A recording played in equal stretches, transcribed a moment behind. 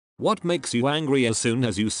What makes you angry as soon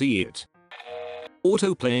as you see it?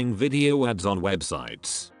 Auto-playing video ads on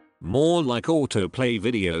websites. More like autoplay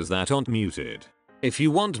videos that aren't muted. If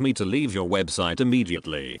you want me to leave your website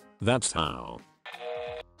immediately, that's how.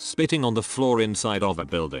 Spitting on the floor inside of a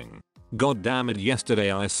building. God damn it,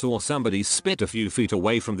 yesterday I saw somebody spit a few feet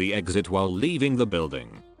away from the exit while leaving the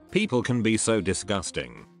building. People can be so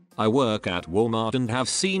disgusting. I work at Walmart and have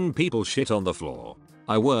seen people shit on the floor.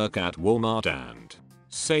 I work at Walmart and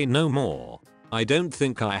say no more. I don't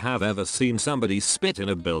think I have ever seen somebody spit in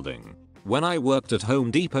a building. When I worked at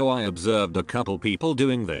Home Depot I observed a couple people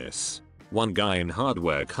doing this. One guy in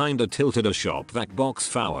hardware kinda tilted a shop vac box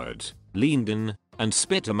forward, leaned in, and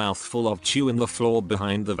spit a mouthful of chew in the floor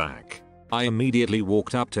behind the vac. I immediately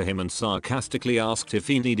walked up to him and sarcastically asked if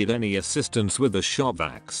he needed any assistance with the shop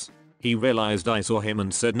vacs. He realized I saw him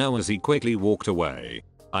and said no as he quickly walked away.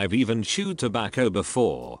 I've even chewed tobacco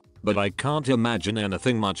before, but I can't imagine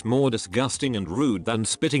anything much more disgusting and rude than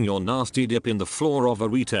spitting your nasty dip in the floor of a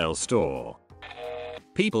retail store.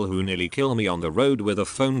 People who nearly kill me on the road with a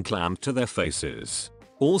phone clamped to their faces.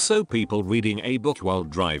 Also people reading a book while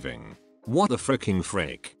driving. What the fricking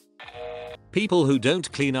frick? People who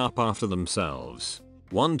don't clean up after themselves.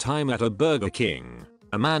 One time at a Burger King,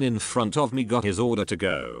 a man in front of me got his order to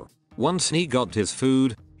go. Once he got his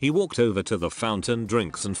food, he walked over to the fountain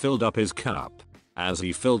drinks and filled up his cup. As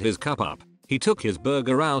he filled his cup up, he took his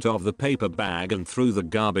burger out of the paper bag and threw the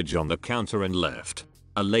garbage on the counter and left.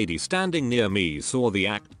 A lady standing near me saw the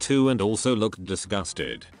act too and also looked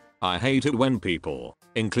disgusted. I hate it when people,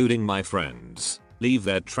 including my friends, leave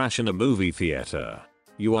their trash in a movie theater.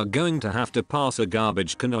 You are going to have to pass a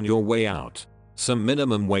garbage can on your way out. Some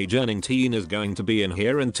minimum wage earning teen is going to be in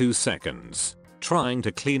here in 2 seconds, trying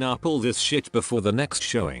to clean up all this shit before the next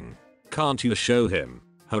showing. Can't you show him,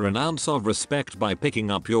 her an ounce of respect by picking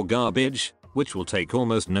up your garbage, which will take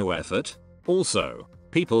almost no effort? Also,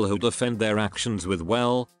 people who defend their actions with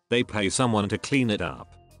well, they pay someone to clean it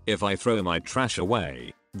up. If I throw my trash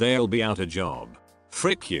away, they'll be out a job.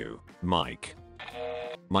 Frick you, Mike.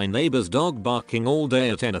 My neighbor's dog barking all day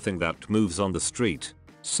at anything that moves on the street.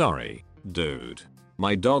 Sorry, dude.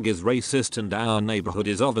 My dog is racist and our neighborhood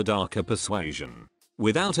is of a darker persuasion.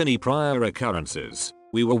 Without any prior occurrences,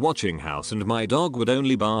 we were watching House and my dog would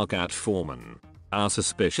only bark at Foreman. Our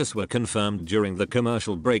suspicions were confirmed during the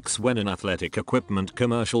commercial breaks when an athletic equipment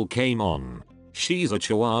commercial came on. She's a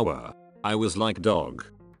chihuahua. I was like, dog,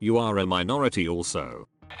 you are a minority also.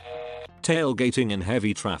 Tailgating in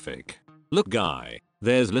heavy traffic. Look guy,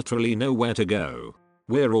 there's literally nowhere to go.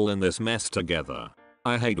 We're all in this mess together.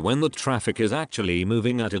 I hate when the traffic is actually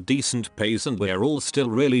moving at a decent pace and we're all still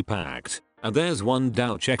really packed, and there's one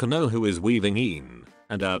Dow Checano who is weaving in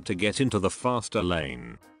and out to get into the faster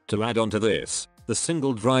lane. To add on to this, the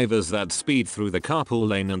single drivers that speed through the carpool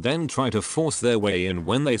lane and then try to force their way in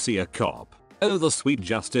when they see a cop. Oh, the sweet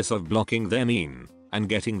justice of blocking them in and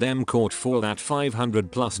getting them caught for that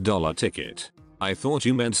 $500+ ticket. I thought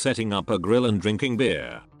you meant setting up a grill and drinking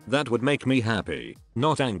beer. That would make me happy,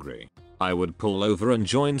 not angry. I would pull over and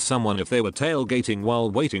join someone if they were tailgating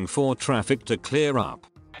while waiting for traffic to clear up.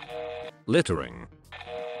 Littering.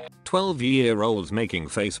 12-year-olds making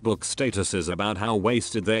Facebook statuses about how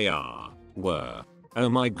wasted they were. Oh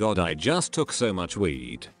my god, I just took so much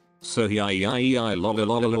weed. So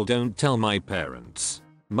lol, don't tell my parents,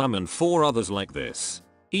 mum and 4 others like this.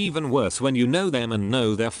 Even worse when you know them and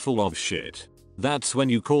know they're full of shit. That's when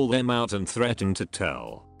you call them out and threaten to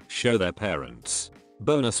tell. Show their parents.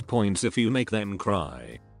 Bonus points if you make them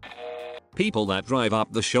cry. People that drive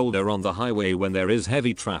up the shoulder on the highway when there is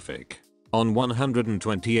heavy traffic. On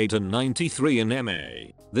 128 and 93 in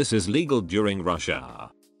MA, this is legal during rush hour.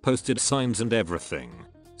 Posted signs and everything.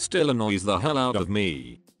 Still annoys the hell out of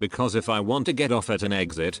me, because if I want to get off at an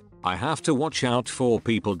exit, I have to watch out for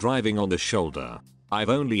people driving on the shoulder. I've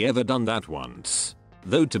only ever done that once.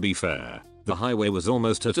 Though to be fair, the highway was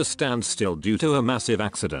almost at a standstill due to a massive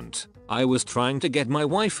accident. I was trying to get my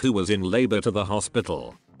wife who was in labor to the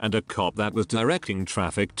hospital, and a cop that was directing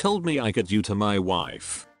traffic told me I could due to my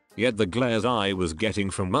wife. Yet the glares I was getting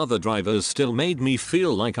from other drivers still made me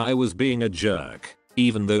feel like I was being a jerk,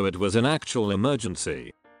 even though it was an actual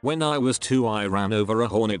emergency. When I was 2 I ran over a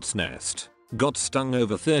hornet's nest, got stung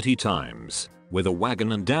over 30 times, with a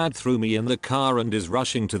wagon and dad threw me in the car and is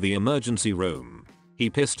rushing to the emergency room. He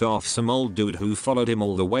pissed off some old dude who followed him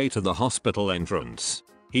all the way to the hospital entrance.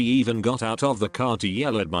 He even got out of the car to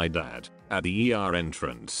yell at my dad at the ER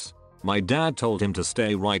entrance. My dad told him to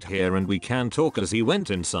stay right here and we can talk as he went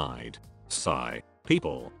inside. Sigh.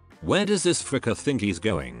 People. Where does this fricker think he's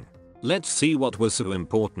going? Let's see what was so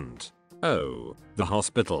important. Oh, the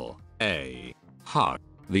hospital. Huh.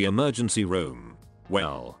 The emergency room.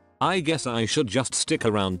 Well, I guess I should just stick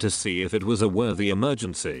around to see if it was a worthy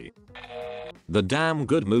emergency. The damn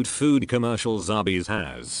good mood food commercials Arby's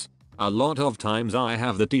has. A lot of times I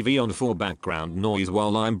have the TV on for background noise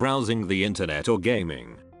while I'm browsing the internet or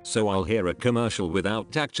gaming, so I'll hear a commercial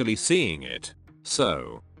without actually seeing it.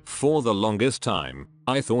 So, for the longest time,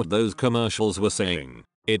 I thought those commercials were saying,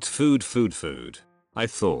 "It's food food food." I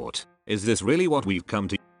thought, is this really what we've come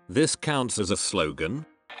to? This counts as a slogan?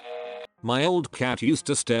 My old cat used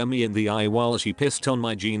to stare me in the eye while she pissed on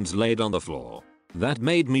my jeans laid on the floor. That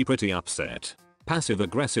made me pretty upset.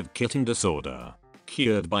 Passive-aggressive kitten disorder.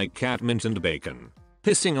 Cured by cat mint and bacon.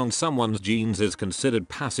 Pissing on someone's jeans is considered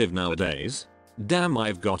passive nowadays? Damn,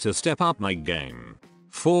 I've got to step up my game.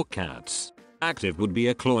 For cats. Active would be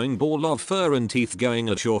a clawing ball of fur and teeth going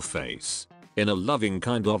at your face. In a loving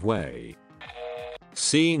kind of way.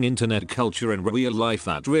 Seeing internet culture in real life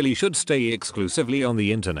that really should stay exclusively on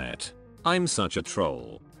the internet. I'm such a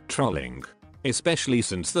troll. Trolling. Especially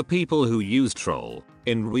since the people who use troll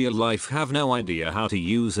in real life have no idea how to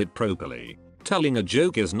use it properly. Telling a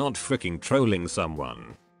joke is not freaking trolling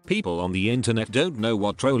someone. People on the internet don't know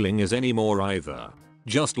what trolling is anymore either.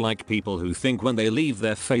 Just like people who think when they leave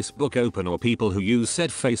their Facebook open, or people who use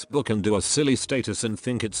said Facebook and do a silly status and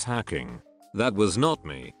think it's hacking. That was not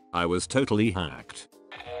me. I was totally hacked.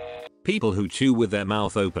 People who chew with their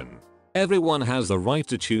mouth open. Everyone has the right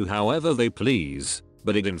to chew however they please,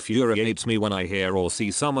 but it infuriates me when I hear or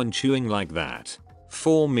see someone chewing like that.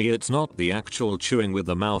 For me, it's not the actual chewing with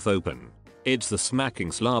the mouth open. It's the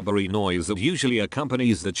smacking slobbery noise that usually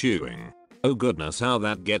accompanies the chewing. Oh goodness, how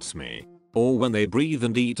that gets me. Or when they breathe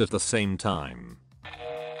and eat at the same time.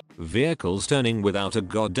 Vehicles turning without a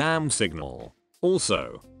goddamn signal.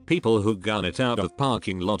 Also, people who gun it out of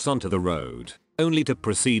parking lots onto the road, only to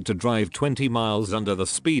proceed to drive 20 miles under the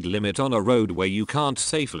speed limit on a road where you can't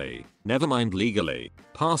safely, never mind legally,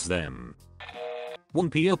 pass them. One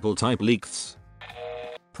people type leaks.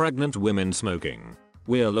 Pregnant women smoking.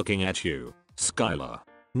 We're looking at you, Skylar.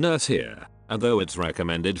 Nurse here, and though it's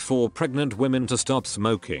recommended for pregnant women to stop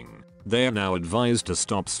smoking, they are now advised to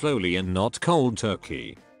stop slowly and not cold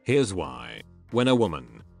turkey. Here's why. When a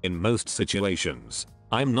woman, in most situations,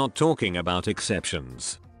 I'm not talking about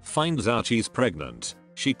exceptions, finds out she's pregnant,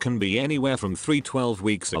 she can be anywhere from 3-12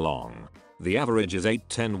 weeks along. The average is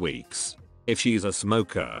 8-10 weeks. If she's a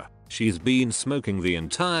smoker, she's been smoking the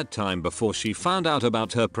entire time before she found out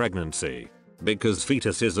about her pregnancy. Because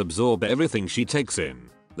fetuses absorb everything she takes in,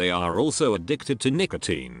 they are also addicted to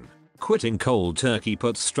nicotine. Quitting cold turkey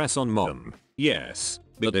puts stress on mom, yes,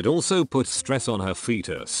 but it also puts stress on her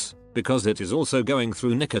fetus, because it is also going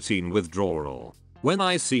through nicotine withdrawal. When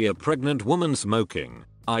I see a pregnant woman smoking,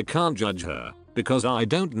 I can't judge her, because I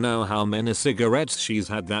don't know how many cigarettes she's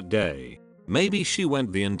had that day. Maybe she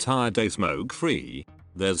went the entire day smoke free.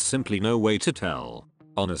 There's simply no way to tell.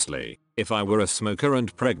 Honestly, if I were a smoker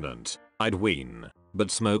and pregnant, I'd wean,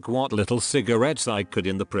 but smoke what little cigarettes I could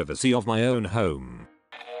in the privacy of my own home.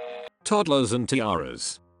 Toddlers and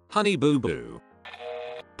tiaras. Honey Boo Boo.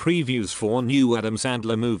 Previews for new Adam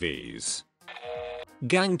Sandler movies.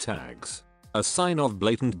 Gang tags. A sign of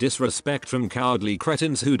blatant disrespect from cowardly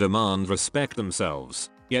cretins who demand respect themselves,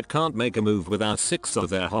 yet can't make a move without 6 of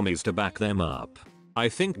their homies to back them up. I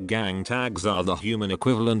think gang tags are the human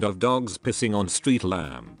equivalent of dogs pissing on street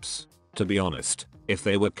lamps. To be honest, if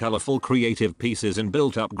they were colorful creative pieces in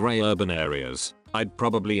built-up grey urban areas, I'd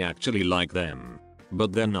probably actually like them.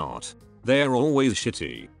 But they're not. They're always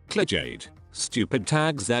shitty, cliched, stupid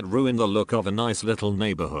tags that ruin the look of a nice little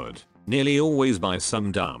neighborhood, nearly always by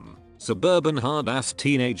some dumb, suburban hard-ass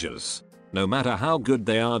teenagers. No matter how good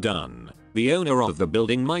they are done, the owner of the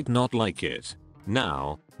building might not like it.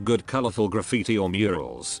 Now, good colorful graffiti or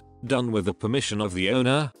murals, done with the permission of the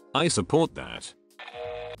owner, I support that.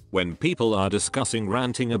 When people are discussing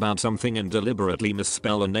ranting about something and deliberately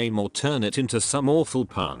misspell a name or turn it into some awful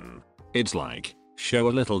pun, it's like, show a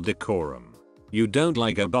little decorum. You don't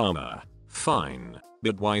like Obama? Fine,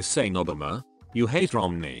 but why say Obama? You hate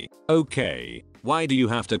Romney? Okay, why do you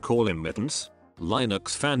have to call him Mittens?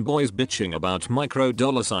 Linux fanboys bitching about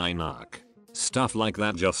 $$. Stuff like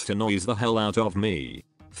that just annoys the hell out of me.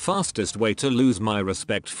 Fastest way to lose my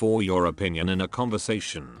respect for your opinion in a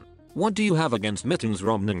conversation. What do you have against Mittens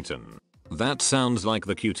Romnington? That sounds like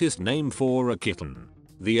the cutest name for a kitten.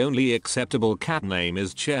 The only acceptable cat name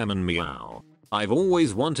is Chairman Meow. I've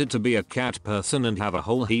always wanted to be a cat person and have a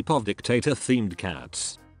whole heap of dictator-themed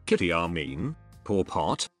cats. Kitty Armin, Paw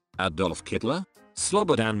Pot, Adolf Hitler,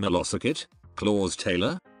 Slobodan Milosevic, Claus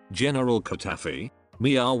Taylor, General Kotafi,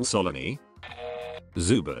 Meow Solony,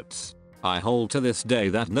 Zubats. I hold to this day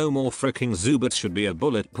that no more fricking Zubats should be a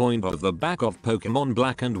bullet point of the back of Pokemon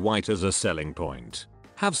Black and White as a selling point.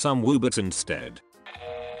 Have some Woobats instead.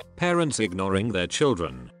 Parents ignoring their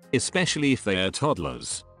children, especially if they are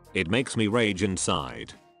toddlers. It makes me rage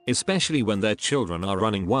inside. Especially when their children are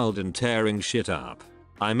running wild and tearing shit up.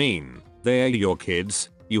 I mean, they're your kids,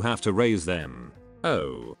 you have to raise them.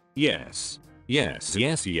 Oh, yes.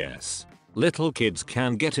 Yes. Little kids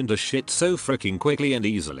can get into shit so freaking quickly and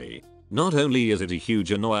easily. Not only is it a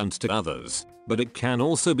huge annoyance to others, but it can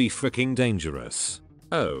also be freaking dangerous.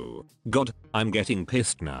 Oh, God, I'm getting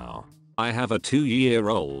pissed now. I have a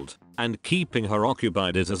 2-year-old, and keeping her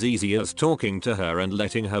occupied is as easy as talking to her and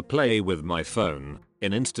letting her play with my phone,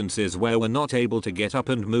 in instances where we're not able to get up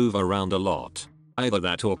and move around a lot. Either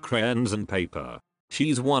that or crayons and paper.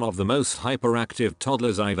 She's one of the most hyperactive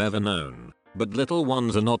toddlers I've ever known, but little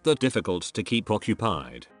ones are not that difficult to keep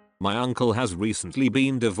occupied. My uncle has recently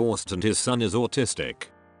been divorced and his son is autistic.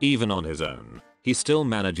 Even on his own, he still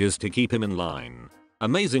manages to keep him in line.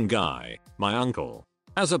 Amazing guy, my uncle.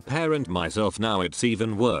 As a parent myself now it's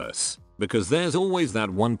even worse, because there's always that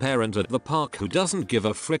one parent at the park who doesn't give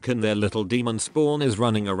a frick and their little demon spawn is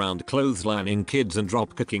running around clotheslining kids and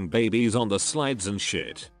drop-kicking babies on the slides and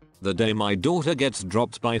shit. The day my daughter gets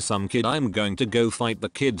dropped by some kid I'm going to go fight the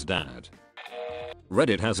kid's dad.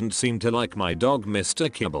 Reddit hasn't seemed to like my dog Mr.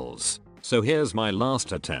 Kibbles, so here's my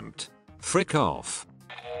last attempt. Frick off.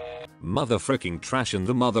 Motherfricking trash in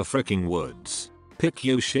the motherfricking woods. Pick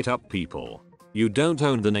your shit up people. You don't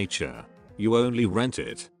own the nature. You only rent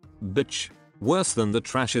it. Bitch. Worse than the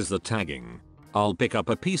trash is the tagging. I'll pick up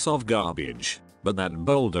a piece of garbage, but that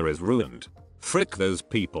boulder is ruined. Frick those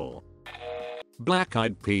people. Black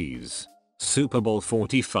Eyed Peas. Super Bowl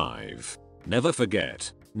 45. Never forget.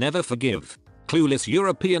 Never forgive. Clueless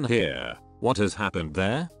European here. What has happened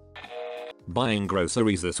there? Buying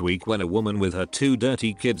groceries this week when a woman with her 2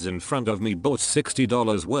 dirty kids in front of me bought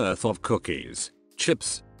 $60 worth of cookies,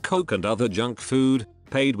 chips, Coke and other junk food,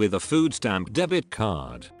 paid with a food stamp debit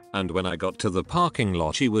card, and when I got to the parking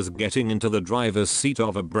lot she was getting into the driver's seat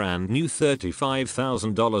of a brand new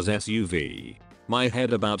 $35,000 SUV. My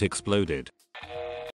head about exploded.